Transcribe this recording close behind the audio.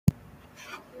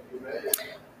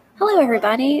Hello,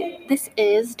 everybody. This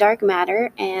is Dark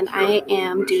Matter, and I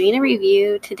am doing a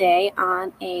review today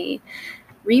on a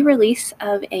re-release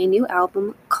of a new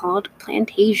album called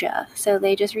Plantasia. So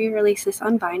they just re-released this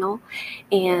on vinyl,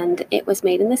 and it was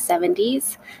made in the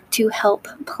 70s to help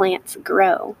plants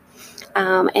grow.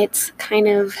 It's kind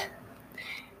of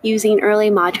using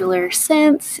early modular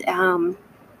synths,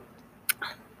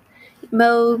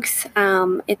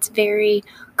 Moogs. It's very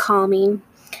calming.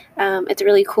 It's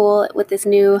really cool with this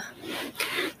new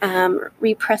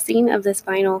repressing of this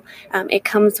vinyl. It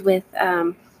comes with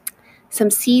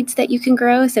some seeds that you can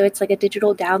grow. So it's like a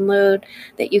digital download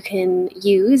that you can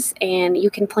use, and you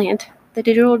can plant the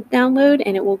digital download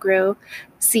and it will grow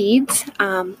seeds,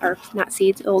 or not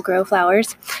seeds, it will grow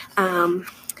flowers.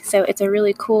 So it's a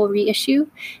really cool reissue,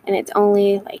 and it's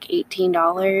only like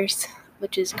 $18,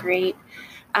 which is great.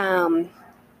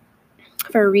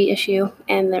 For a reissue,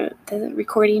 and the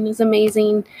recording is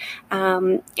amazing,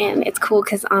 and it's cool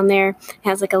because on there it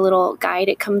has like a little guide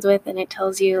it comes with, and it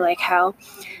tells you like how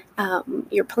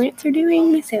your plants are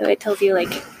doing. So it tells you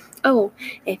like, oh,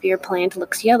 if your plant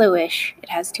looks yellowish, it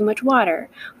has too much water,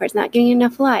 or it's not getting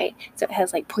enough light. So it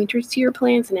has like pointers to your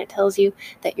plants, and it tells you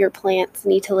that your plants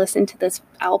need to listen to this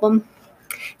album.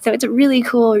 So it's a really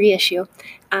cool reissue,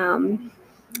 and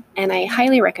I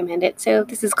highly recommend it. So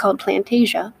this is called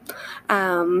Plantasia.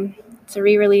 It's a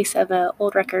re-release of an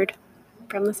old record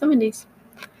from the 70s.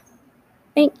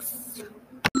 Thanks.